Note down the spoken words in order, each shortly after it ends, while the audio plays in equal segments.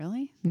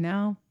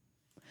No.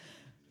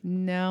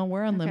 No,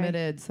 we're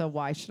unlimited, so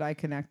why should I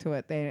connect to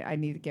it? I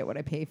need to get what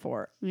I pay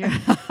for, Yeah.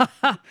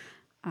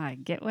 I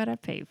get what I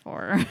pay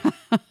for.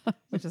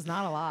 which is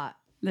not a lot.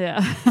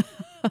 Yeah.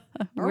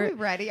 Are we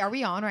ready? Are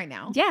we on right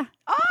now? Yeah.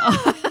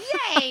 Oh,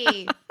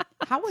 yay!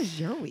 How was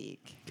your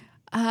week?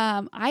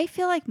 I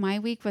feel like my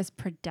week was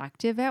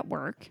productive at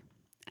work.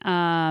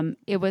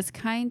 It was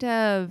kind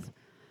of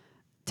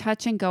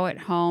touch and go at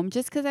home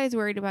just because I was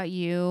worried about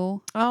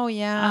you Oh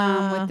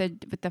yeah,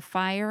 with the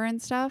fire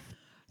and stuff.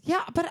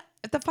 yeah, but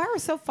the fire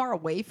was so far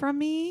away from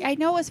me. I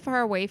know it was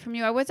far away from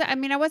you. I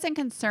wasn't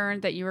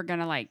concerned that you were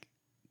gonna like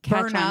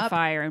catch Burn on up.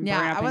 fire and burn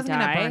up I wasn't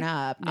and gonna die. burn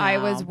up. I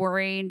was no.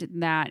 worried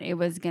that it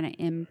was gonna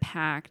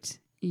impact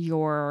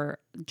your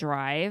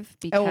drive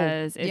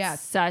because it's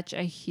yes. such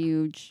a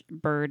huge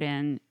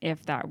burden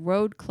if that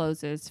road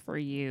closes for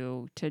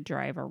you to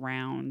drive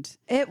around.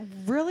 It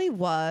really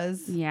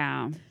was.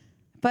 Yeah.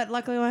 But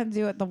luckily, I had to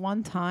do it the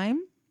one time,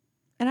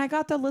 and I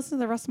got to listen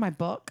to the rest of my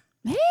book.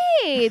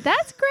 Hey,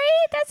 that's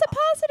great. That's a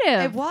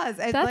positive. It was.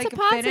 I That's a finished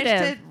positive.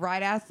 it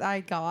right as I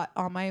got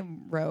on my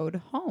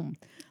road home,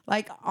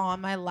 like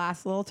on my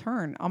last little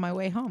turn on my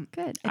way home.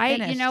 Good. I You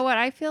finished. know what?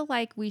 I feel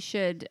like we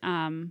should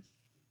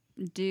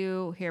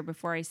do here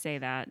before I say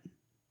that.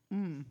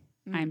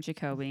 I'm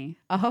Jacoby.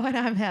 Oh, and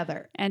I'm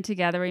Heather. And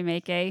together we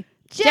make a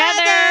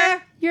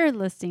Jether! You're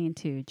listening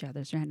to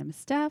Jether's Random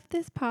Stuff.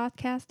 This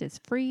podcast is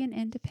free and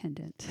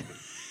independent.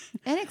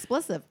 And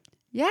explicit,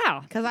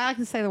 Yeah. because I like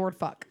to say the word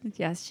fuck.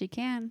 Yes, she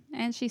can.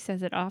 And she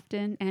says it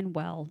often and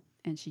well.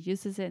 And she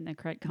uses it in the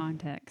correct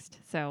context.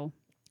 So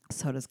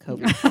So does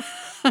Kobe.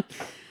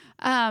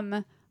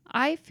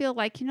 I feel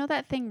like, you know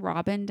that thing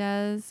Robin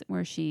does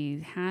where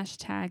she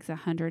hashtags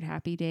 100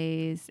 happy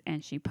days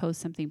and she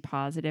posts something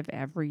positive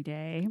every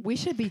day? We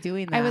should be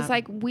doing that. I was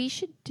like, we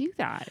should do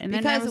that. And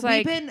then I because was we've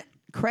like, been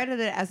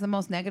credited as the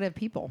most negative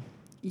people.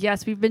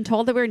 yes, we've been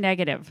told that we're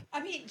negative.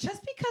 I mean,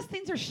 just because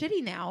things are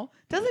shitty now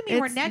doesn't mean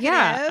we're It's- negative.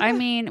 Yeah, I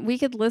mean, we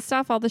could list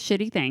off all the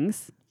shitty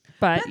things,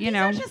 but you these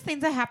know, are just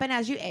things that happen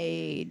as you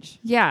age.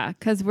 yeah,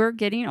 because we're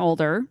getting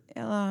older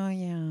Oh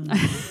yeah,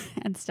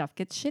 and stuff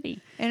gets shitty.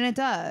 and it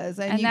does,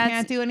 and you that's-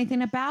 can't do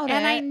anything about it.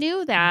 And I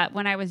knew that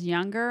when I was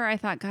younger. I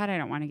thought, God, I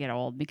don't want to get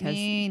old because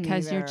Me you're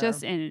neither.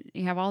 just and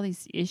you have all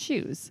these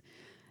issues.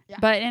 Yeah.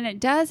 But and it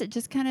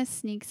just kind of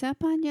sneaks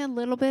up on you a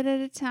little bit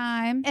at a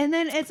time. And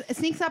then it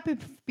sneaks up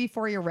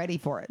before you're ready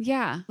for it.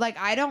 Yeah. Like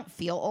I don't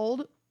feel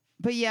old,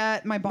 but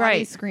yet my body's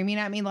Right. screaming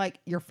at me like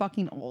you're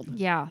fucking old.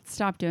 Yeah.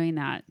 Stop doing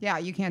that. Yeah,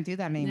 you can't do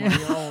that anymore.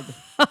 You're old.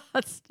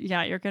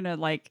 Yeah, you're gonna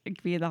like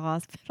be in the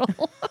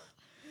hospital.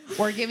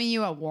 We're giving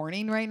you a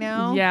warning right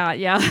now.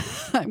 Yeah.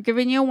 I'm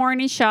giving you a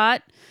warning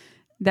shot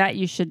that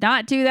you should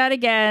not do that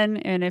again.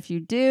 And if you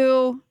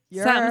do,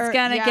 something's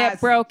gonna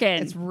get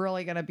broken. It's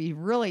really gonna be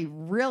really,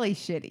 really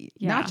shitty.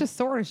 Yeah. Not just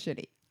sort of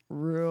shitty.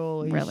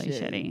 Really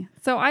shitty.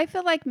 So I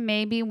feel like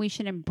maybe we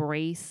should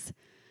embrace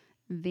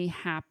the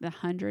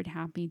 100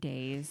 happy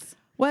days.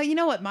 Well, you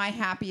know what my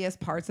happiest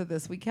parts of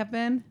this week have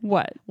been?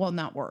 What? Well,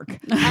 not work.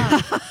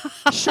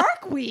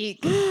 Shark Week.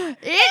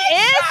 It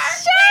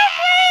is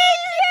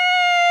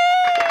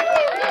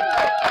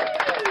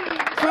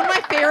It's one of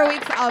my favorite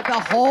weeks of the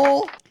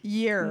whole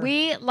year.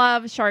 We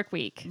love Shark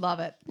Week. Love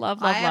it.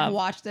 Love, I have love.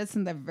 watched it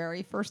since the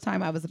very first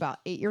time. I was about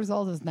 8 years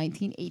old. It was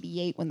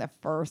 1988 when the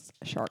first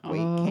Shark Week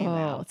came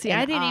out. See,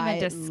 I And didn't even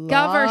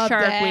discover loved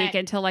Shark it. Week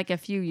until like a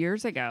few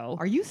years ago.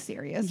 Are you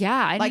serious? Yeah,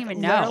 I didn't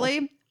even know.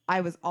 Literally,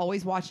 I was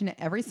always watching it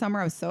every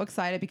summer. I was so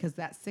excited because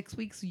that 6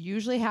 weeks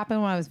usually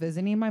happened when I was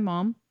visiting my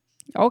mom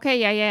Okay,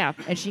 yeah.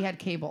 and she had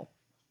cable.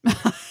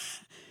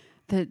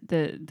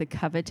 The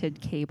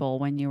coveted cable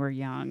when you were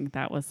young,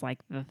 that was like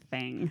the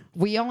thing.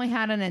 We only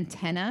had an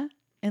antenna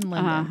in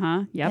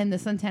London. Yep. And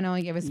this antenna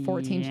only gave us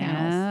 14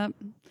 channels.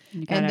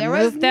 You gotta And there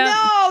was move them.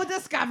 no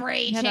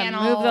Discovery You had to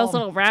Channel. move those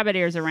little rabbit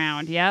ears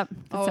around. Yep.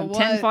 Put Oh, some it was-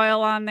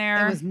 tinfoil on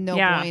there. It was no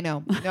yeah.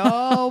 bueno.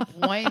 No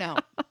bueno.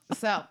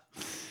 So,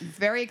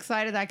 very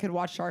excited I could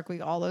watch Shark Week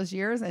all those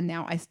years. And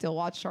now I still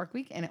watch Shark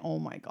Week. And oh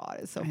my God,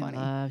 it's so funny.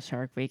 I love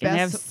Shark Week. And they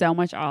have Best- so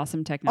much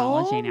awesome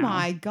technology Oh now.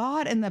 my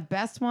God. And the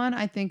best one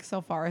I think so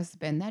far has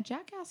been that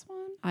Jackass one.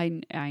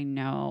 I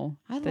know.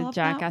 I the love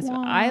that Jackass.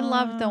 I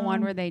loved the one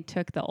one. where they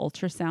took the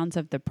ultrasounds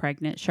of the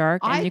pregnant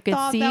shark and I you could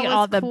thought see that was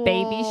all the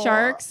baby cool.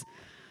 sharks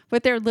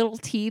with their little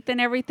teeth and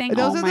everything.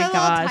 Those oh are my the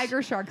gosh. little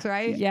tiger sharks,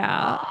 right?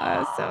 Yeah.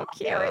 Oh, so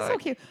cute. They were so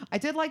cute. I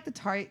did like the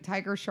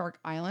Tiger Shark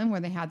Island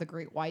where they had the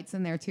great whites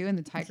in there too. And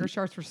the tiger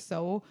sharks were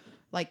so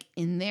like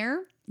in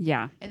there.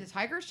 Yeah. And the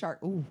tiger shark,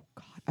 oh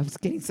God, I was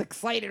getting so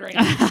excited right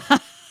now.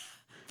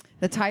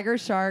 The tiger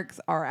sharks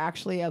are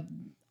actually a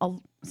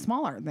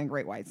smaller than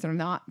great whites. They're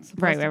not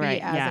supposed to be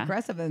as yeah.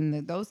 aggressive.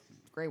 And those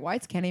great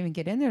whites can't even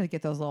get in there to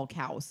get those little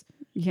cows.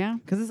 Yeah.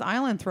 Because this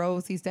island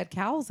throws these dead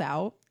cows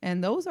out.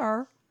 And those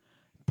are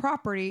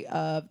property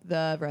of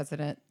the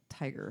resident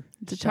tiger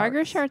The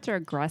tiger sharks are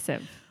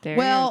aggressive. They're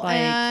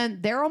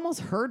and they're almost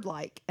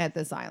herd-like at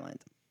this island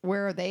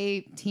where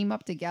they team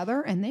up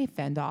together and they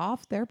fend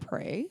off their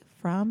prey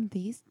from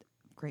these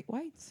great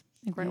whites.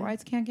 And great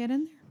whites can't get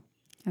in there.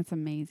 That's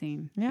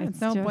amazing. Yeah, it's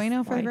no just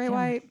bueno for the like, great yeah.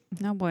 white.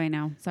 No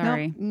bueno.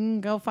 Sorry.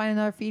 Nope. Go find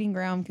another feeding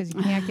ground because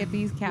you can't get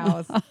these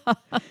cows.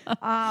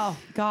 Oh,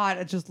 God.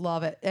 I just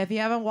love it. If you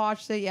haven't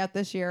watched it yet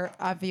this year,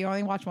 if you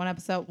only watch one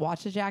episode,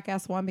 watch the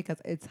Jackass one because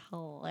it's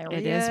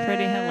hilarious. It is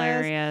pretty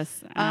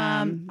hilarious.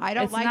 I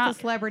don't it's like not- the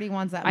celebrity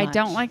ones that I much.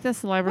 don't like the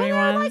celebrity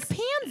They're ones. like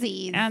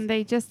pansies. And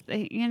they just,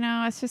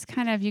 it's just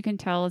kind of, you can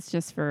tell it's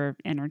just for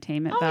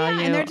entertainment Oh, value.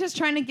 yeah, and they're just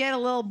trying to get a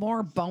little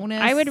more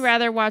bonus. I would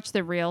rather watch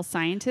the real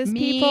scientist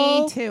Me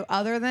people too,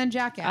 other than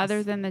Jackass.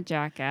 other than the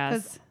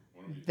Jackass.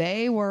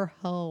 They were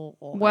hilarious.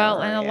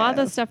 Well, and a lot of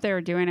the stuff they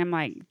were doing, I'm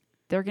like,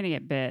 they're going to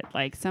get bit.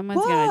 Like,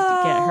 someone's going to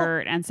get Whoa.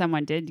 hurt, and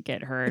someone did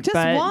get hurt. Just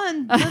but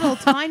one little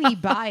tiny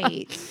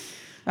bite.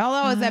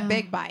 Although it was a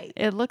big bite.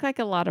 it looked like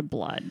a lot of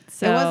blood.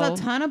 So It was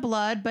a ton of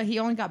blood, but he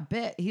only got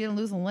bit. He didn't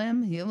lose a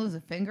limb. He didn't lose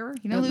a finger.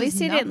 He didn't At lose least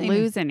he didn't nothing.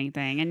 lose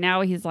anything. And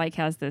now he's like,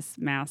 has this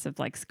massive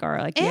like scar.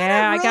 Like, And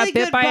yeah, a I got really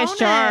bit good by bonus. a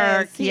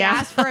shark. He Yeah.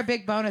 asked for a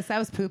big bonus. That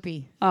was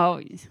Poopy.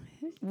 Oh,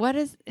 what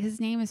is his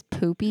name? Is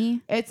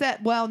Poopy? It's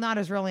not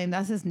his real name.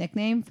 That's his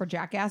nickname for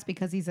Jackass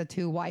because he's a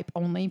 2 wipe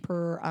only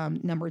per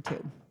number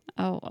 2.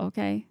 Oh,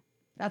 okay.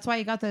 That's why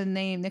he got the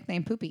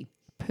nickname Poopy.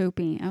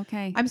 Poopy.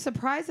 Okay. I'm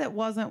surprised it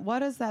wasn't.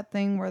 What is that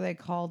thing where they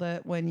called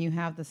it when you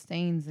have the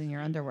stains in your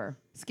underwear?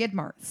 Skid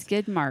marks.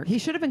 Skid mark. He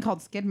should have been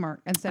called Skid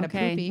Mark instead of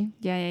Poopy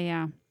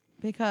Yeah.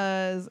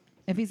 because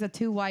if he's a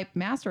 2 wipe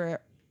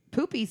master,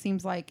 Poopy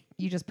seems like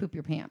you just poop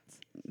your pants.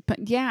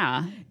 But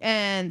yeah.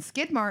 And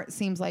Skid Mark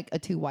seems like a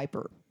 2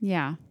 wiper.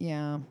 Yeah.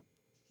 Yeah.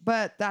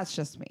 But that's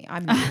just me.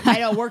 I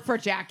don't work for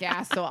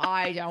Jackass, so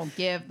I don't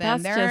give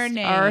them That's their just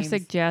names. our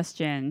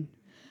suggestion.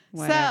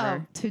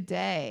 Whatever. So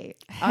today,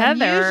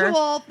 Heather-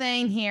 unusual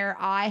thing here.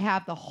 I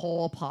have the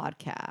whole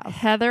podcast.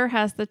 Heather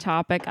has the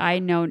topic. I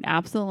know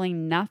absolutely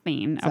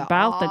nothing It's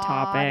about the odd-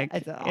 topic.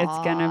 it's an It's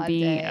gonna odd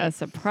be day. a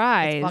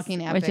surprise, It's fucking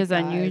which epic, is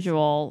guys.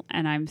 unusual,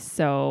 and I'm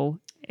so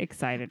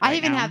excited. I right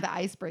even now. have the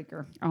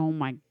icebreaker. Oh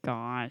my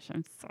gosh,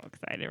 I'm so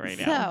excited right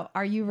now. So,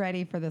 are you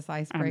ready for this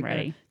icebreaker?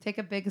 ready. Take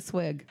a big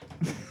swig.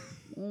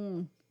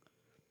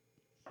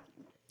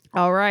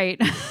 All right.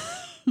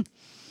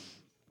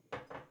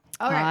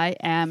 All right.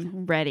 I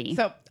am ready.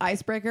 So,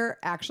 icebreaker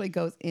actually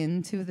goes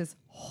into this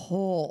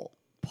whole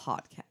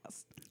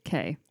podcast.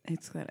 Okay.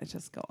 It's gonna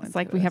just go. It's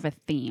like we have a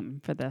theme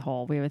for the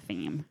whole. We have a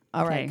theme.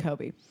 All right, Okay.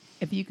 Kobe.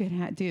 If you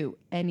could do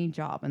any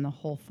job in the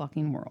whole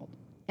fucking world,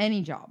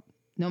 any job,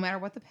 no matter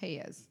what the pay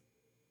is,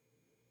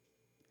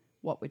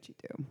 what would you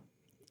do?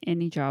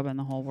 Any job in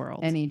the whole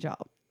world. Any job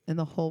in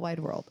the whole wide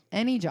world.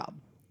 Any job.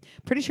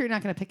 Pretty sure you're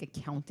not going to pick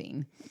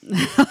accounting.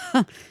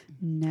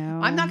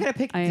 No. I'm not going to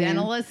pick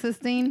dental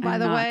assisting, by I'm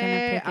the not gonna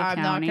way. pick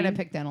I'm not going to accounting.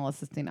 pick dental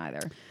assisting either.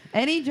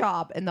 Any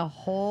job in the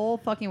whole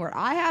fucking world.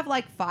 I have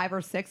like 5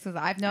 or 6 because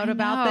I've known I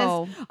about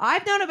know. this.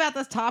 I've known about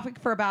this topic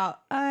for about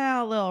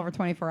a little over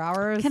 24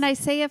 hours. Can I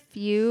say a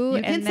few?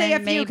 You can and say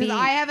then a few because maybe-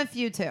 I have a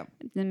few too.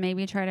 Then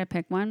maybe try to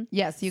pick one.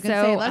 Yes, you can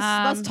So, say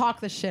let's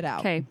talk this shit out.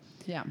 Okay.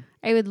 Yeah.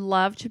 I would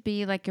love to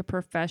be like a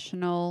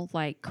professional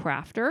like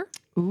crafter.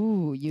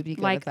 Ooh, you'd be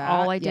good Like at that.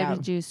 all I did yeah. was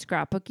do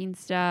scrapbooking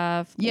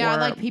stuff. Yeah, or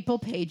like people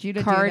paid you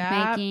to card do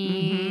that.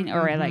 making Mhm,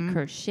 or I like mhm.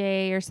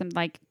 crochet or something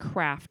like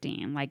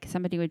crafting. Like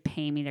somebody would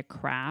pay me to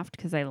craft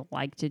because I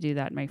like to do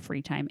that in my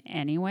free time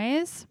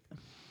anyways.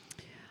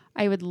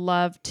 I would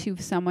love to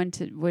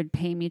would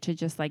pay me to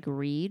just like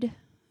read.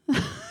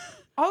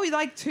 Oh, you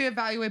like to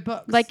evaluate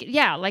books. Like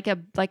yeah, like a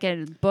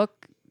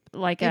book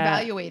like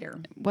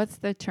evaluator, what's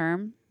the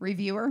term?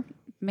 reviewer.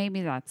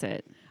 Maybe that's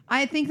it.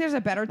 I think there's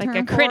a better Like term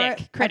a critic,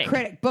 for it. critic. A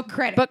critic, book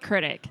critic. Book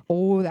critic.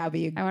 Oh, that'd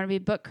be I want to be a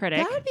book critic.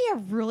 that would be a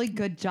really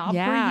good job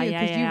Yeah, for you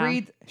yeah, because yeah. you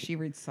read. She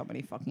reads so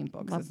many fucking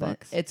books. Love isn't it?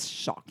 books. It's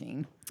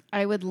shocking.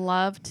 I would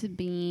love to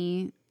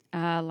be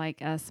like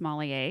a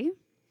sommelier.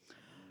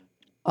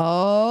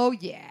 Oh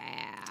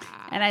yeah.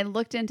 And I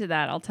looked into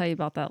that. I'll tell you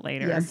about that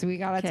later. Yes, we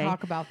gotta Okay.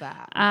 talk about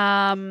that.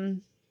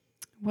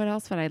 What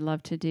else would I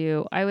love to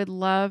do? I would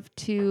love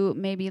to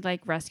maybe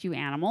like rescue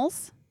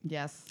animals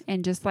Yes.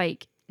 and just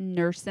like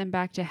nurse them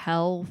back to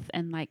health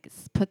and like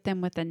put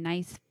them with a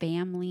nice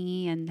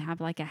family and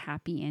have like a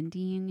happy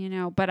ending, you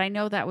know. But I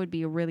know that would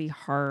be really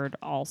hard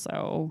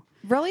also.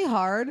 Really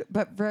hard,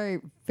 but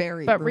very,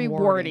 very But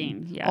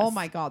rewarding, yes. Oh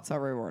my God, so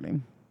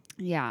rewarding.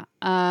 Yeah.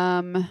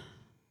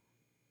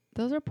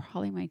 Those are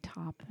probably my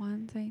top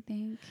ones, I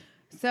think.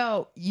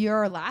 So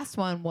your last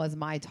one was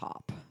my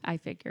top. I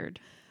figured.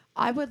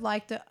 I would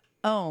like to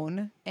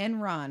own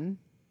and run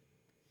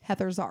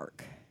Heather's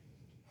Ark.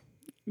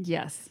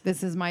 Yes.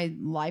 This is my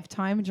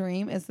lifetime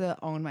dream is to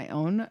own my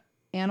own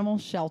animal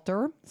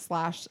shelter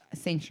 /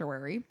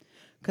 sanctuary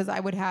because I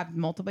would have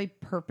multiple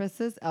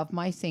purposes of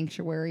my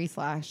sanctuary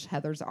 /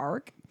 Heather's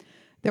Ark.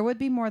 There would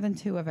be more than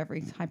 2 of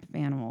every type of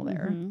animal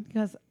there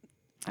because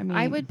I mean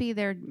I would be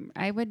there.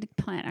 I would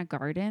plant a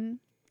garden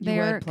You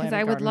there would plant because a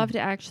I would garden. love to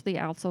actually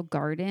also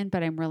garden,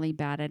 but I'm really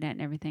bad at it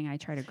and everything I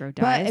try to grow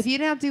dies. But if you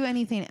didn't do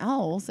anything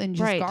else and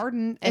just Right.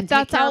 garden, and if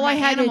that's take care of all I my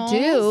had to do,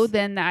 animals,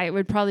 then I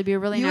would probably be a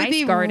really you nice would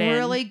be garden.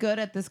 really good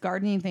at this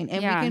gardening thing,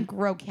 and Yeah. we can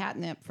grow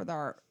catnip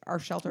for our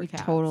shelter We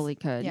cats. totally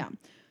could. Yeah.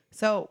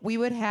 So we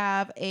would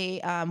have a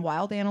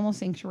wild animal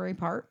sanctuary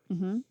part.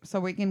 Mm-hmm. So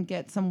we can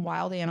get some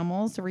wild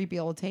animals to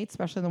rehabilitate,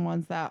 especially the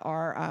ones that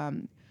are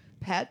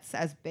pets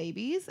as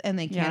babies and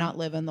they Yeah. cannot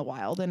live in the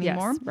wild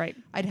anymore. Yes, right.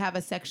 I'd have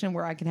a section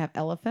where I could have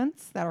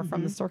elephants that are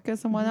from the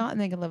circus and whatnot, and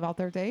they can live out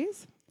their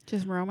days.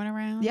 Just roaming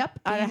around. Yep.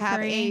 I'd being have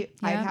free.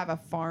 I'd Yep. have a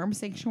farm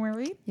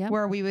sanctuary Yep.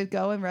 where we would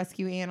go and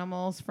rescue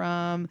animals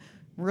from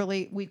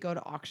we'd go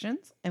to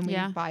auctions and we'd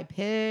Yeah. buy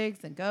pigs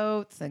and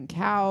goats and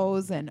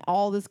cows and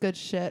all this good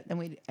shit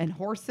and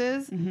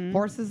horses, Mm-hmm.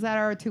 horses that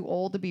are too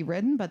old to be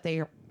ridden, but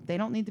they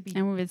don't need to be.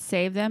 And we would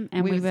save them,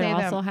 and We we would would save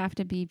also them. have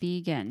to be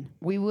vegan.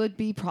 We would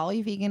be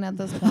probably vegan at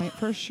this point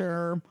for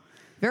sure.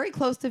 Very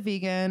close to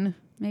vegan,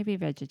 Maybe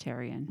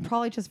vegetarian.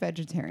 probably just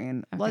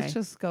vegetarian. Let's Okay.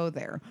 just go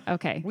there.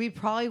 Okay. We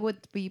probably would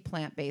be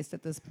plant-based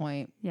at this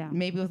point. Yeah.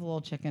 Maybe with a little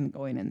chicken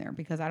going in there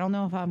because I don't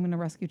know if I'm going to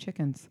rescue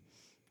chickens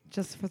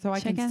just so I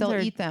can Chickens still are-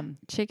 eat them.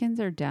 Chickens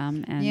are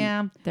dumb, and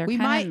Yeah. they're We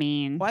kind might- of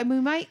mean. Well, we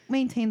might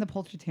maintain the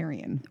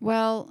poultritarian.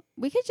 Well,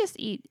 we could just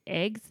eat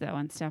eggs though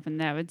and stuff, and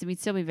we'd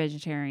still be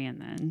vegetarian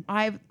then.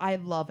 I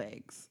love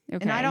eggs.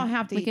 And I Okay. don't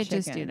have to We eat could chicken.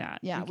 just do that.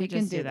 Yeah, We we could can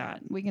just do do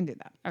that. that. We can do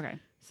that. Okay.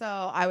 So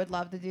I would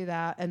love to do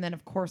that. And then,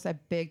 of course, a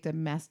big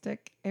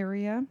domestic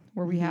area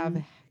where we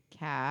have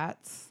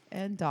cats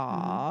and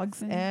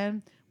dogs and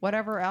and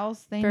whatever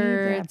else they need.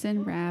 Birds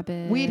and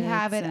rabbits. We'd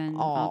have it and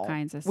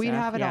kinds of stuff. We'd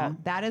have it yeah. all.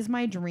 That is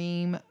my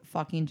dream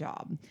fucking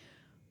job.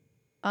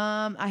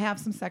 I have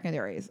some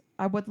secondaries.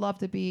 I would love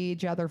to be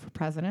Jether for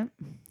president.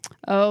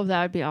 Oh,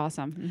 that would be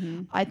awesome.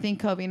 Mhm. I think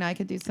Kobe and I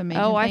could do some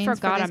major Oh, I things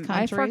forgot for him. these I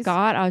countries.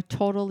 forgot a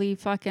totally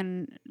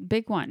fucking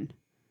big one.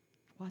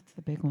 What's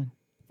the big one?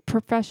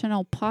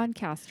 Professional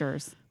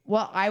podcasters.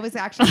 Well, I was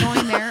actually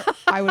going there.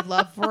 I would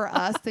love for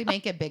us to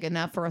make it big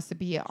enough for us to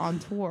be on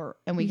tour.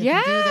 And we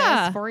get to do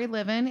Yeah. this for a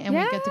living. And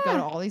we get to go Yeah.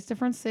 to all these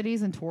different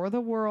cities and tour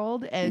the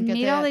world and get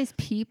Meet to all these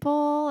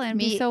people and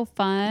be meet- so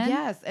fun.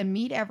 yes, and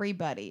meet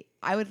everybody.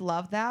 I would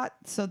love that.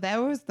 So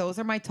those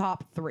are my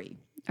top 3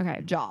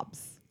 Okay.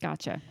 jobs.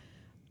 Gotcha.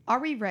 Are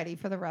we ready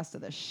for the rest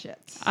of this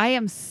shit? I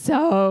am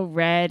so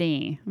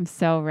ready. I'm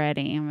so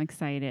ready. I'm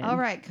excited. All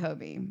right,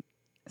 Kobe.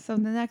 So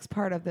the next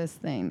part of this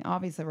thing,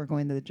 obviously we're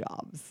going to the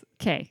jobs.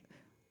 Okay.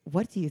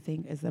 What do you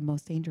think is the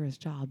most dangerous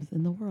jobs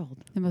in the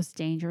world? The most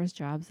dangerous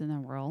jobs in the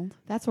world.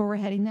 That's where we're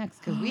heading next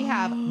because we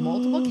have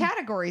multiple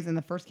categories. And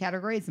the first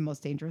category is the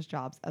most dangerous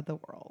jobs of the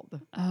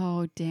world.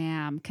 Oh,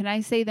 damn. Can I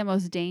say the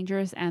most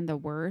dangerous and the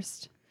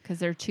worst? Because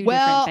they're two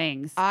Well, different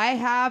things. I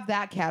have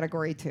that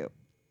category too.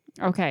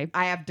 Okay.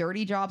 I have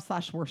dirty jobs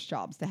 / worst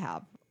jobs to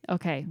have.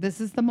 Okay.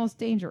 This is the most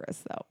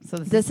dangerous though. So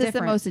This is the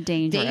different. most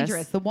dangerous.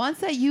 dangerous. The ones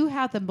that you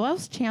have the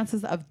most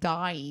chances of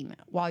dying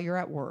while you're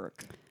at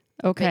work.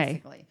 Okay.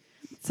 Basically.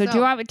 So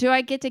do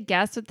I get to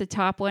guess what the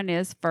top one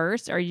is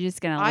first, or are you just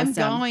gonna I'm list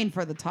them? going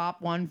for the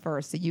top one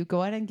first. So you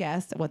go ahead and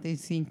guess what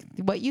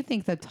you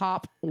think the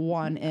top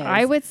one is.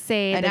 I would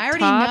say and the I already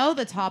top, know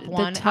the top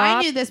one. I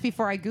top- knew this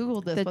before I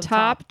Googled this. the but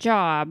top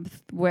job.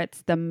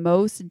 What's the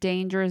most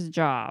dangerous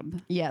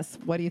job? Yes.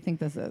 What do you think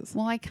this is?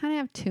 Well, I kind of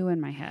have two in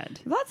my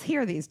head. Let's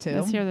hear these two.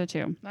 Let's hear the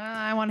two.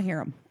 I want to hear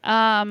them.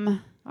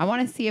 Um, I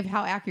want to see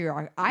how accurate you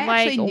are. I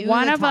Like, actually knew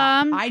one the of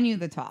top. them- I knew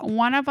the top.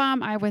 one of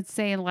them I would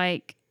say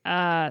like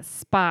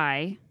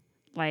spy,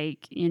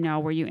 like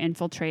where you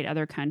infiltrate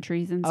other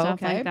countries and stuff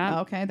Okay. like that.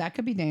 Okay. That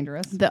could be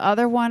dangerous. The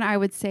other one I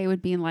would say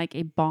would be like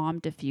a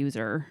bomb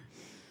diffuser.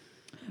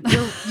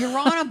 You're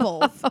on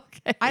both.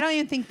 Okay. I don't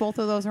even think both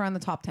of those are on the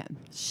top 10.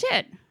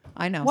 Shit.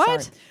 I know.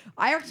 What? Sorry.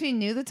 I actually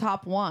knew the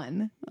top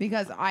one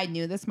because I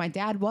knew this. My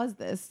dad was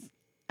this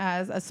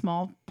as a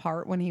small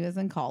part when he was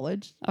in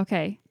college.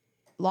 Okay.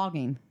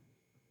 Logging.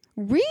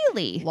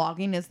 Really?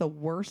 Logging is the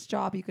worst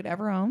job you could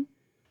ever own.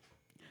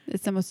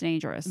 It's the most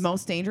dangerous.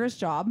 Most dangerous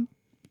job.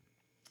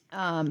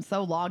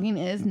 So logging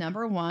is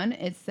number 1.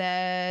 It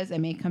says it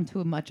may come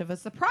to much of a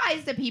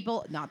surprise to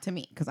people, not to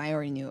me, because I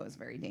already knew it was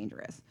very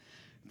dangerous,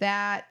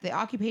 that the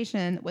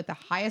occupation with the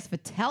highest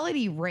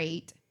fatality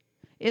rate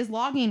is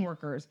logging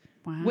workers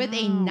with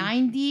a Wow.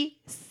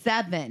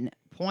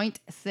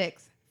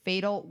 97.6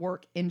 fatal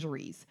work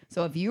injuries.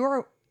 So if you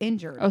are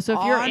injured, Oh, so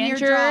if you're on your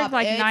injured, job,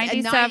 like it's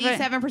 97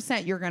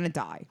 97%, you're going to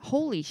die.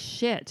 Holy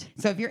shit.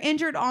 So if you're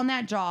injured on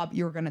that job,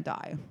 you're going to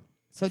die.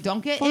 So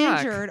don't get Fuck.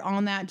 injured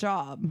on that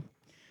job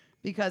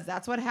because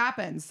that's what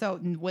happens. So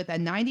with a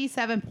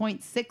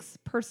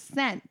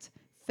 97.6%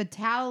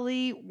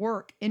 fatality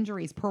work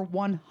injuries per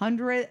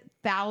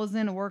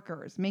 100,000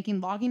 workers,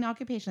 making logging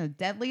occupation the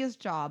deadliest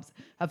jobs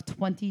of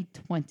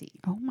 2020.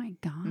 Oh my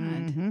God.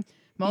 Mhm.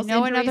 Most You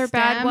know injuries another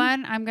bad stem-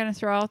 one I'm going to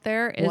throw out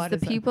there is What the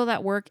is it? people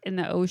that work in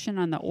the ocean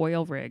on the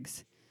oil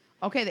rigs.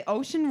 Okay, the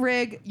ocean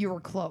rig, you were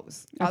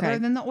close, Okay. other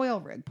than the oil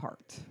rig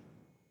part.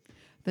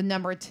 The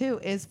number 2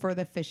 is for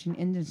the fishing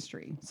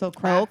industry. So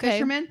crab Okay.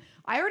 fishermen,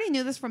 I already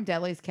knew this from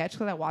Deadliest Catch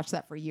because I watched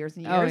that for years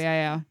and years. Oh,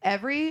 yeah.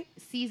 Every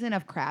season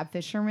of crab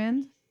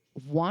fishermen,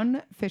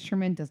 one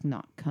fisherman does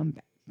not come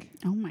back.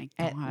 Oh my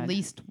God. At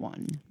least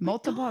one.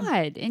 Multiple.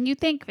 God. And you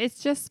think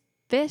it's just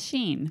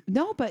fishing.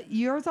 No, but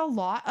there's a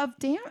lot of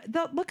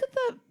look at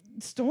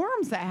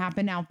storms that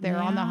happen out there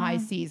on the high Yeah.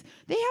 seas.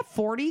 They have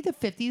 40 to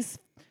 50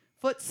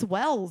 foot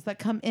swells that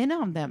come in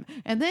on them.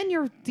 And then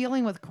you're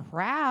dealing with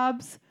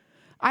crabs.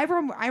 I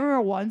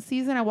remember one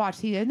season I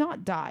watched, he did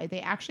not die. They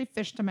actually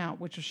fished him out,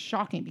 which was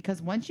shocking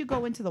because once you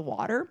go into the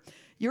water,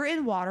 you're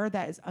in water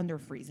that is under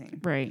freezing.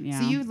 Right. Yeah.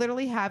 So you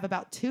literally have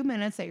about 2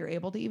 minutes that you're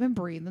able to even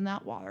breathe in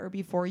that water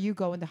before you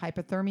go into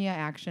hypothermia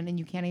action and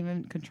you can't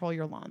even control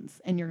your lungs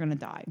and you're going to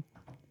die.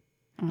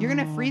 You're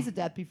going to freeze to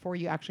death before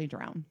you actually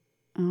drown.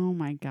 Oh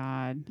my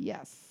God.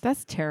 Yes.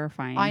 That's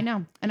terrifying. I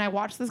know. And I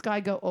watched this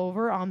guy go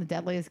over on the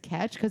Deadliest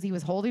Catch because he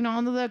was holding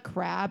on to the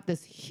crab,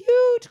 this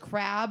huge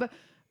crab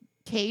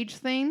cage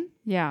thing.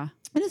 Yeah.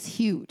 It is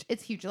huge.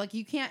 It's huge. Like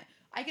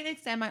I can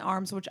extend my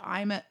arms, which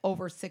I'm at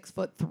over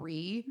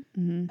 6'3"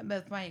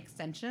 with my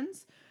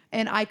extensions.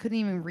 And I couldn't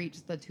even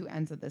reach the two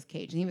ends of this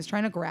cage. And he was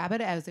trying to grab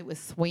it as it was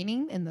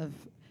swinging and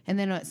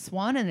then it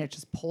swung and it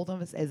just pulled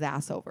his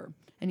ass over.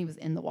 And he was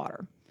in the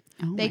water.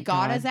 Oh They my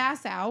got God. his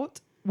ass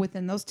out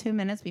within those 2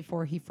 minutes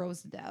before he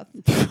froze to death.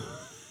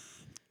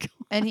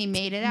 And he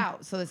made it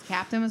out. So this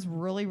captain was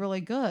really,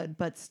 really good.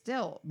 But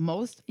still,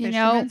 most You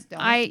know, fishermen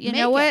don't you make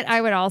know what it.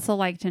 I would also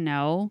like to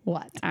know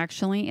What?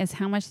 actually is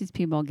how much these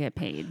people get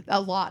paid.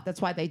 A lot.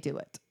 That's why they do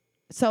it.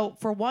 So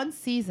for one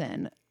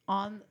season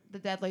on the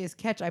Deadliest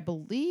Catch, I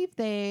believe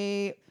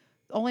they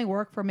only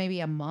work for maybe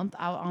a month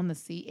out on the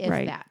sea, if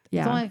Right. that.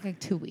 Yeah. It's only like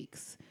 2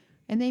 weeks.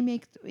 And they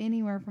make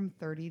anywhere from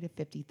 30 to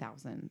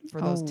 50,000 for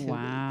those 2 weeks.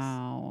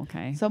 Wow.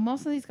 Okay. So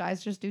most of these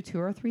guys just do 2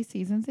 or 3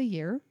 seasons a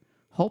year.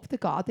 Hope to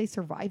God they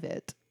survive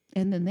it.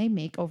 And then they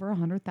make over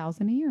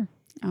 100,000 a year.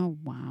 Oh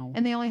wow.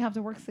 And they only have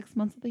to work 6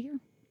 months of the year.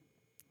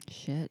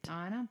 Shit.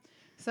 I know.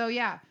 So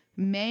yeah,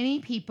 many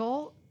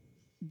people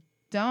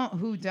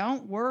who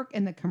don't work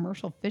in the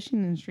commercial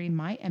fishing industry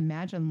might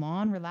imagine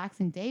long,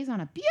 relaxing days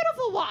on a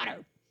beautiful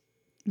water.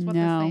 That's what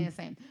this thing is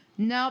saying.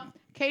 Nope.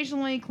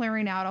 Occasionally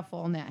clearing out a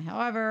full net.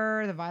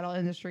 However, the vital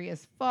industry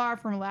is far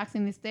from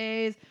relaxing these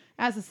days.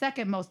 As the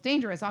second most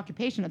dangerous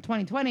occupation of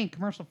 2020,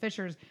 commercial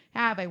fishers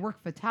have a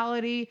work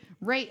fatality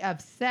rate of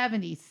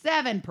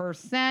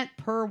 77%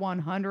 per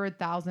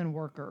 100,000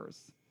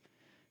 workers.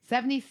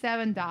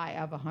 77 die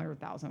of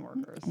 100,000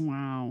 workers.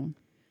 Wow.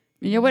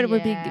 You know what it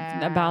would be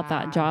about Yeah.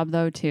 that job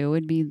though too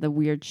would be the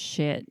weird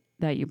shit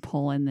that you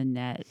pull in the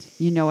net.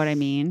 You know what I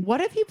mean?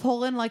 What if you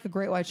pull in like a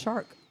great white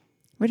shark?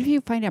 What if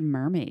you find a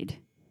mermaid?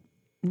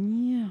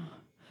 Yeah.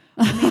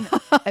 I mean,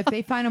 if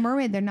they find a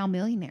mermaid, they're now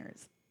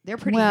millionaires. They're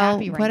pretty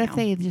happy right what now. if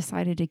they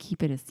decided to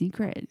keep it a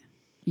secret?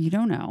 You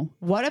don't know.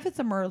 What if it's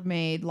a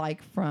mermaid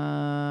like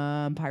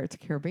from Pirates of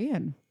the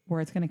Caribbean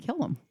where it's going to kill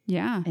them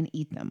Yeah. and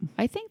eat them?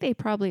 I think they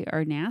probably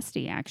are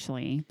nasty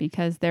actually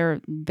because they're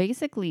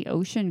basically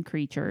ocean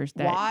creatures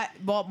that Why?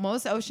 Well,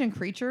 most ocean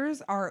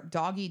creatures are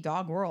dog eat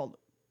dog world.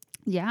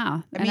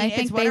 yeah. I and mean, I it's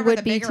think they whatever would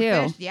the be bigger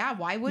too. fish. Yeah,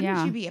 why wouldn't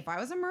Yeah. you be? If I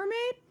was a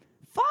mermaid,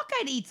 fuck,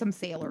 I'd eat some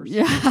sailors.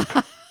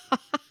 Yeah.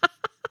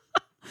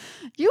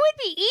 You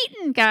would be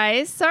eaten,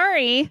 guys.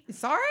 Sorry.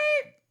 Sorry?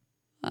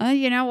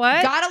 You know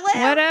what? Gotta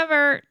live.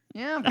 Whatever.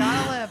 Yeah,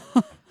 gotta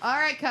live. All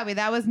right, Cubby,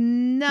 that was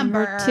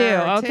number Two.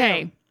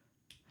 Okay.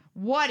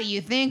 What do you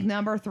think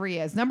number 3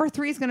 is? Number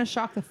 3 is going to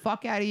shock the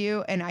fuck out of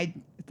you, and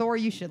Thor,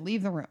 you should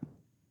leave the room.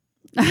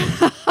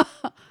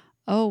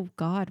 Oh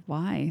God,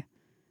 why?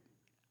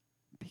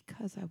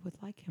 Because I would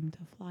like him to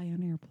fly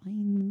on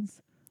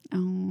airplanes. Oh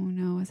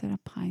no, is it a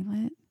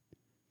pilot?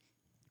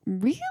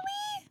 Really?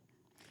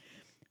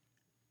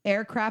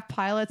 Aircraft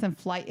pilots and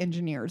flight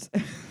engineers.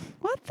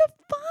 What the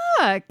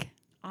fuck?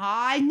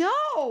 I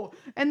know.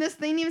 And this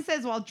thing even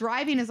says, while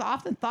driving is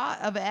often thought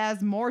of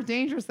as more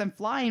dangerous than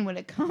flying when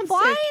it comes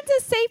Flying's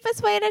the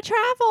safest way to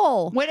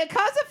travel. when it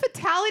comes to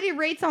fatality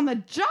rates on the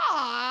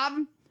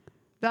job,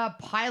 the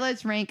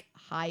pilots rank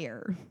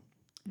higher.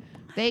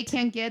 They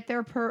can get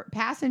their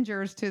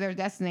passengers to their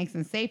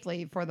destinations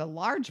safely for the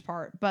large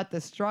part, but the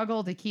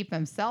struggle to keep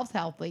themselves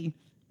healthy,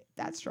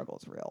 that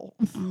struggle's real.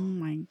 Oh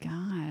my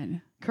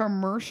God.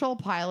 Commercial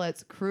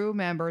pilots, crew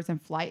members,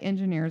 and flight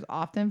engineers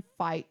often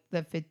fight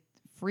the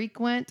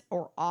frequent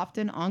or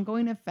often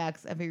ongoing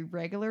effects of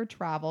irregular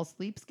travel,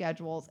 sleep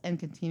schedules, and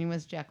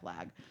continuous jet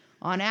lag.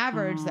 On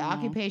average, the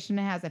occupation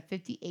has a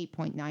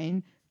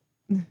 58.9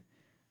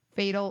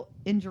 fatal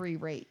injury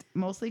rate,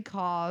 mostly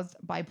caused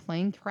by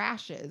plane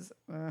crashes.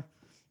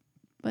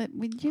 But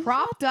would you?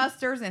 Crop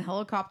dusters and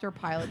helicopter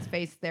pilots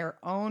face their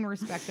own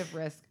respective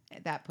risks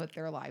that put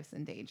their lives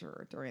in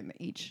danger during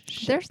each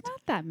shift. There's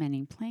not that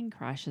many plane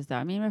crashes though.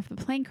 I mean, if a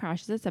plane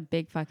crashes, it's a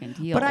big fucking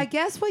deal. But I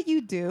guess what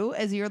you do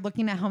is you're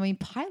looking at how many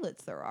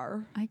pilots there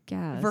are I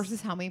guess.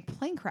 versus how many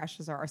plane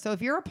crashes there are. So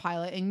if you're a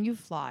pilot and you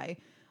fly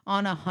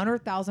on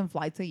 100,000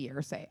 flights a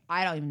year, say,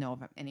 I don't even know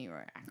if I'm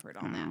anywhere accurate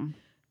on that,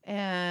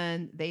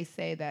 and they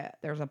say that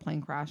there's a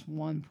plane crash,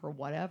 one per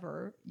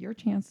whatever, your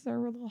chances are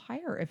a little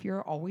higher if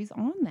you're always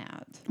on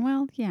that.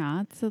 Well,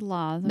 yeah, it's a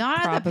law. Of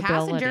Not the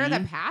probability. passenger.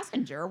 The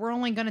passenger, we're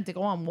only going to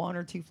go on 1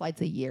 or 2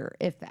 flights a year,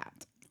 if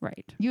that.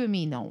 Right. You and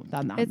me know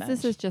not This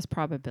much. is just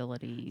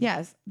probability.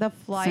 Yes, the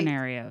flight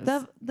Scenarios.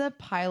 The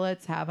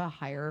pilots have a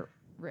higher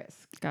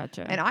risk.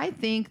 Gotcha. And I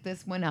think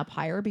this went up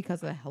higher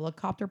because of the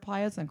helicopter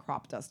pilots and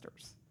crop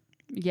dusters.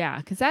 Yeah,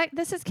 because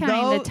this is counting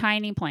Though the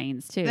tiny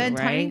planes too, the right?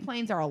 tiny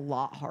planes are a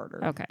lot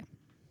harder. Okay.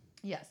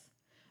 Yes.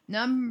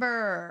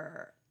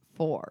 Number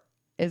 4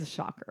 is a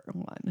shocker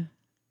one.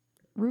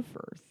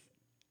 Roofers.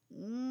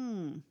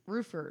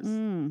 Roofers.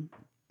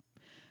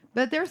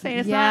 But they're saying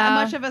it's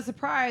not much of a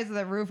surprise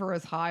that roofer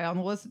is high on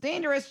the list of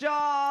dangerous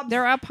jobs.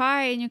 They're up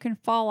high and you can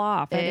fall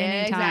off at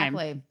any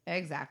time.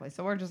 Exactly.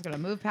 So we're just going to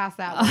move past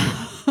that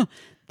one.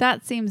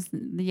 That seems,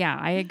 yeah,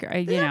 I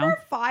agree.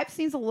 Number 5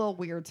 seems a little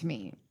weird to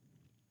me.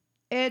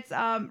 It's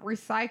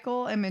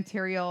recycle and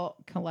material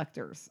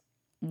collectors.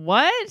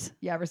 What?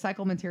 Yeah,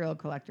 recycle material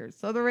collectors.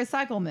 So the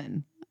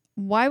recyclemen.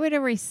 Why would a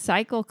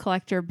recycle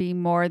collector be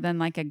more than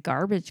like a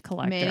garbage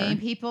collector? Many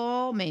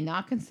people may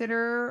not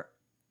consider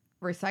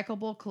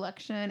recyclable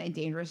collection a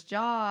dangerous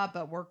job,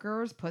 but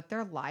workers put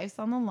their lives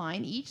on the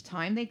line each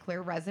time they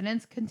clear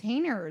residents'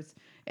 containers.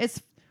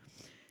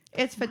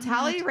 Its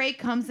fatality rate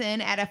comes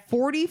in at a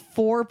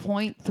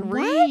 44.3.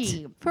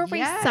 What? For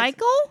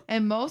recycle?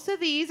 And most of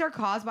these are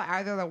caused by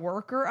either the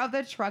worker of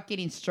the truck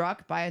getting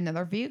struck by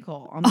another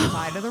vehicle on the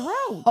side of the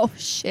road. Oh,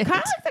 shit.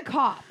 Kind of like the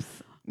cops.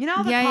 You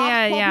know, the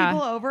cops pull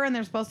people over and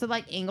they're supposed to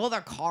like angle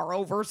their car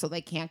over so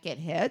they can't get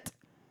hit.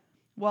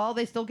 Well,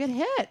 they still get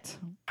hit.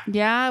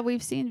 Yeah,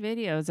 we've seen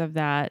videos of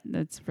that.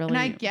 That's really And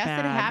I guess bad.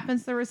 that it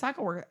happens to the recycle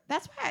worker.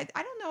 That's why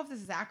I don't know if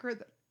this is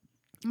accurate.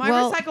 My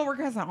recycle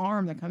worker has an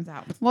arm that comes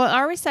out. Well,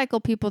 our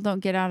recycle people don't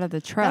get out of the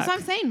truck. That's what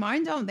I'm saying.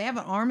 Mine don't. They have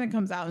an arm that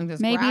comes out and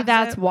just Maybe grabs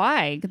that's it.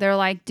 why. They're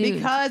like, dude.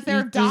 Because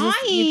they're dying.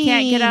 You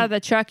can't get out of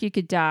the truck. You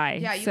could die.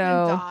 Yeah, you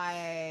can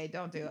die.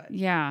 Don't do it.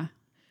 Yeah.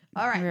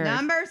 All right. Weird.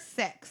 Number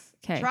 6.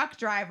 'Kay. Truck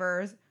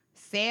drivers,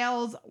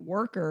 sales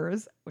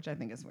workers, which I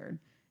think is weird,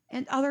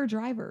 and other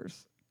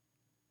drivers.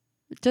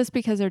 Just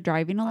because they're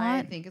driving a lot?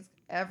 I think it's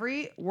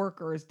every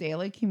worker's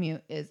daily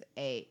commute is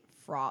a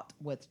fraught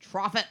with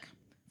traffic,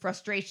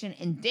 frustration,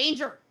 and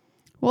danger.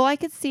 Well, I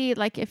could see,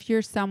 like, if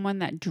you're someone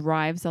that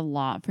drives a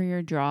lot for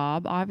your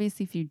job,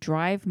 obviously, if you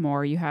drive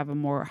more, you have a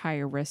more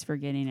higher risk for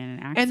getting in an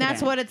accident. And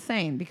that's what it's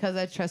saying because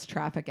it's just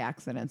traffic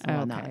accidents and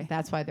whatnot. Okay.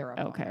 That's why they're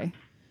up. Okay.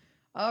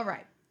 All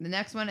right. The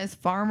next one is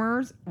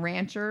farmers,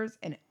 ranchers,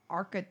 and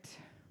wait,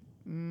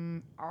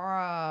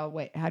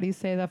 how do you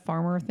say the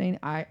farmer thing?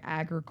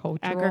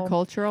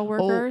 Agricultural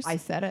workers? Oh, I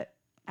said it.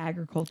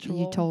 Agricultural.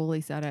 You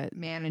totally said it.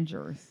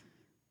 Managers.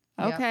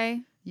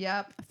 Okay.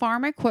 Yep.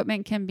 Farm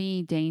equipment can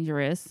be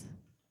dangerous.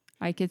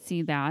 I could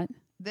see that.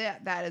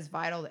 That is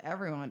vital to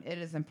everyone. It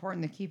is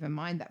important to keep in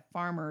mind that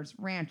farmers,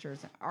 ranchers,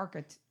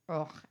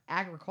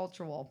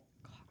 agricultural.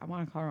 I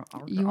want to call them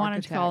You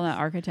wanted to call them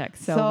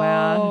architects so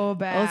bad. Those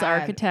bad.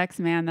 architects,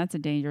 man, that's a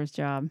dangerous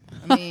job.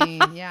 I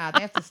mean, yeah,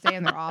 they have to stay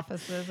in their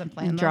offices and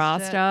plan And this draw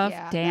shit. stuff.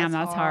 Yeah, Damn,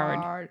 that's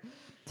hard.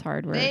 It's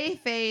hard work. They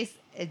face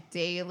a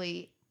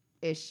daily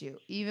issue.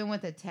 Even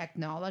with the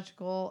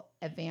technological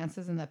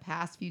advances in the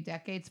past few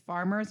decades,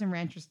 farmers and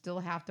ranchers still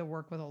have to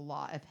work with a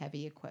lot of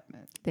heavy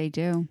equipment. They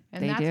do.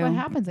 And they that's do. what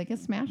happens. They get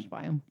smashed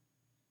by them.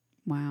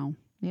 Wow.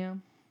 Yeah.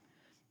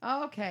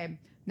 Okay.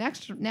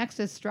 Next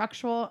is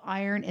structural,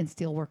 iron, and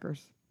steel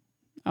workers.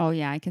 Oh,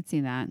 yeah, I could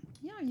see that.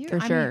 Yeah, For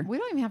sure. mean, we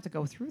don't even have to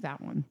go through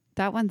that one.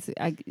 That's one's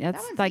like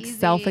easy.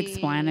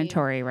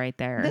 self-explanatory right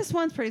there. This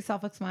one's pretty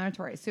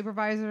self-explanatory.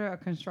 Supervisor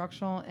of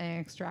construction and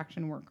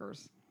extraction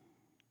workers.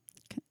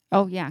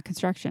 Oh, yeah,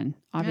 construction,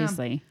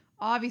 obviously.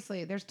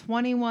 Obviously, there's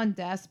 21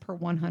 deaths per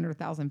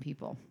 100,000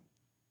 people.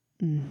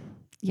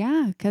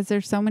 Yeah, because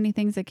there's so many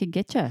things that could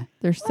get you.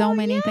 There's so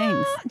many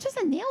things. Just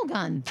a nail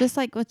gun. Just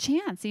like with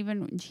Chance,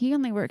 even he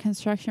only worked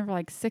construction for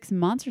like 6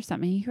 months or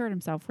something. He hurt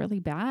himself really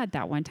bad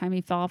that one time.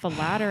 He fell off a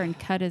ladder and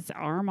cut his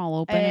arm all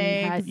open.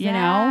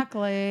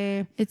 Exactly.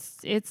 And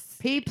it's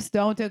peeps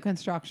don't do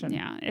construction.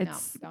 Yeah,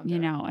 it's don't do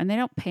it. and they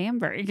don't pay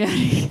him very good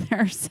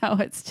either. So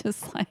it's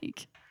just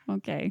like,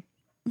 okay.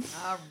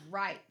 All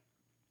right.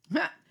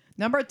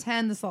 Number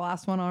 10, this is the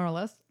last one on our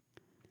list.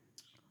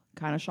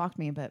 Kind of shocked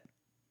me a bit.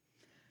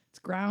 It's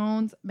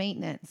grounds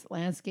maintenance,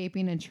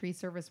 landscaping, and tree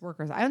service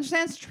workers. I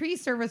understand it's tree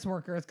service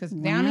workers because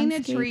downing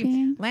a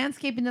tree,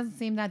 landscaping doesn't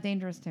seem that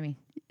dangerous to me.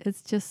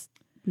 It's just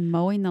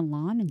mowing the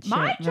lawn and shit.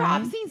 My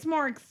job right? seems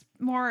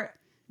more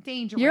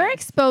dangerous. You're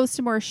exposed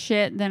to more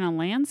shit than a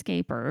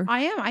landscaper.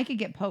 I am. I could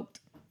get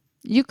poked.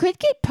 You could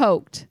get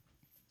poked.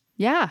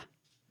 Yeah.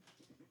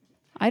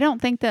 I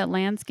don't think that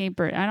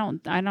landscaper.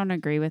 I don't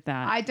agree with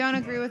that. I don't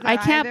agree with that. I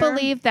can't either.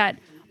 believe that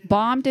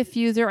bomb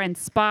diffuser and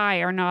spy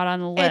are not on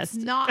the list.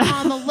 It's not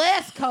on the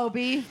list,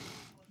 Kobe.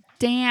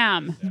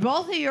 Damn.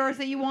 Both of yours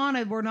that you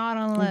wanted were not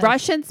on the list.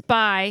 Russian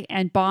spy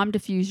and bomb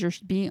diffuser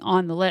should be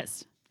on the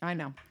list. I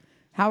know.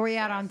 How are we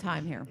at on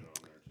time here?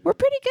 We're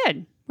pretty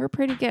good. We're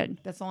pretty good.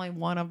 That's only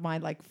one of my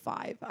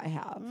 5 I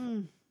have.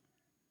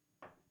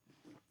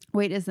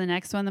 Wait, is the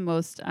next one the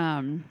most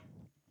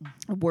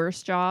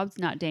worst jobs?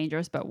 Not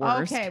dangerous, but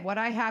worst. Okay, what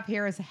I have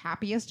here is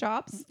happiest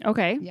jobs.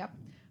 Okay. Yep.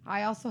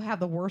 I also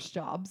have the worst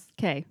jobs.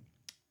 Okay.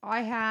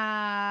 I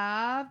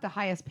have the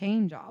highest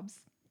paying jobs.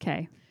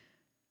 Okay.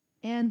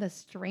 and the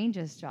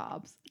strangest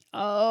jobs.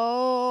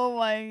 Oh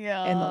my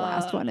God. And the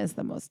last one is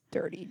the most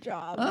dirty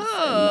jobs in the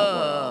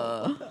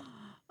world.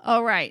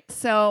 All right.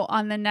 So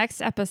on the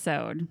next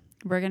episode,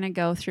 we're going to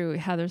go through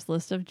Heather's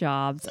list of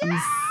jobs. I'm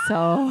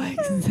so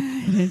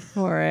excited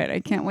for it. I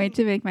can't wait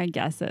to make my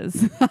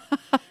guesses.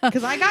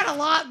 Because I got a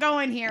lot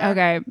going here.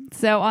 Okay.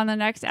 So on the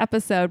next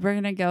episode, we're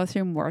going to go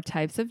through more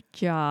types of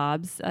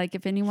jobs. Like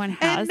if anyone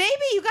has. And maybe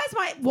you guys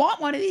might want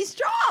one of these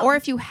jobs. Or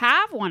if you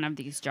have one of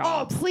these Oh,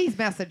 jobs. please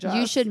message us.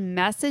 You should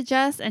message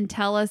us and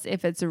tell us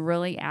if it's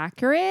really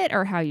accurate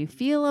or how you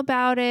feel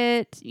about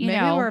it. Maybe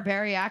we're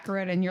very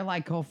accurate and you're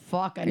like, oh,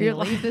 fuck, I need to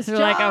leave this you're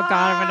job. like, oh God,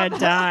 I'm going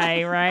to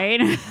die,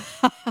 right?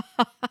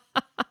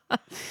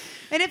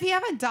 And if you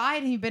haven't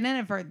died and you've been in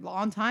it for a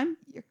long time,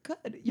 you're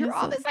good. You're Yes.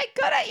 obviously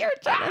good at your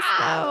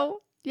job.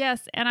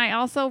 Yes. And I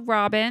also,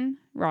 Robin,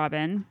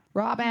 Robin.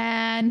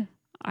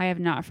 I have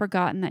not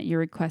forgotten that you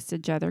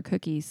requested Jether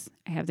cookies.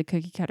 I have the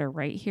cookie cutter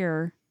right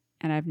here.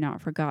 And I've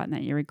not forgotten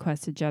that you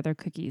requested Jether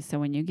cookies. So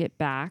when you get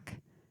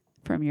back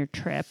from your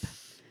trip,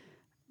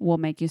 we'll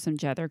make you some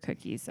Jether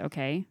cookies,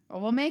 okay?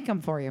 Well, we'll make them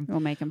for you. We'll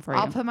make them for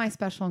I'll you. put my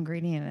special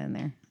ingredient in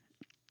there.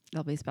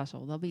 They'll be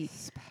special. They'll be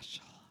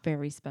Special.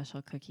 very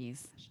special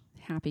cookies.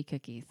 Happy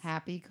cookies.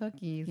 Happy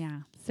cookies. Yeah.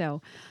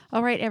 So,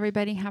 all right,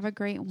 everybody, have a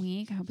great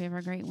week. I hope you have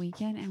a great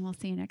weekend, and we'll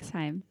see you next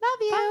time. Love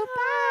you.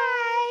 Bye.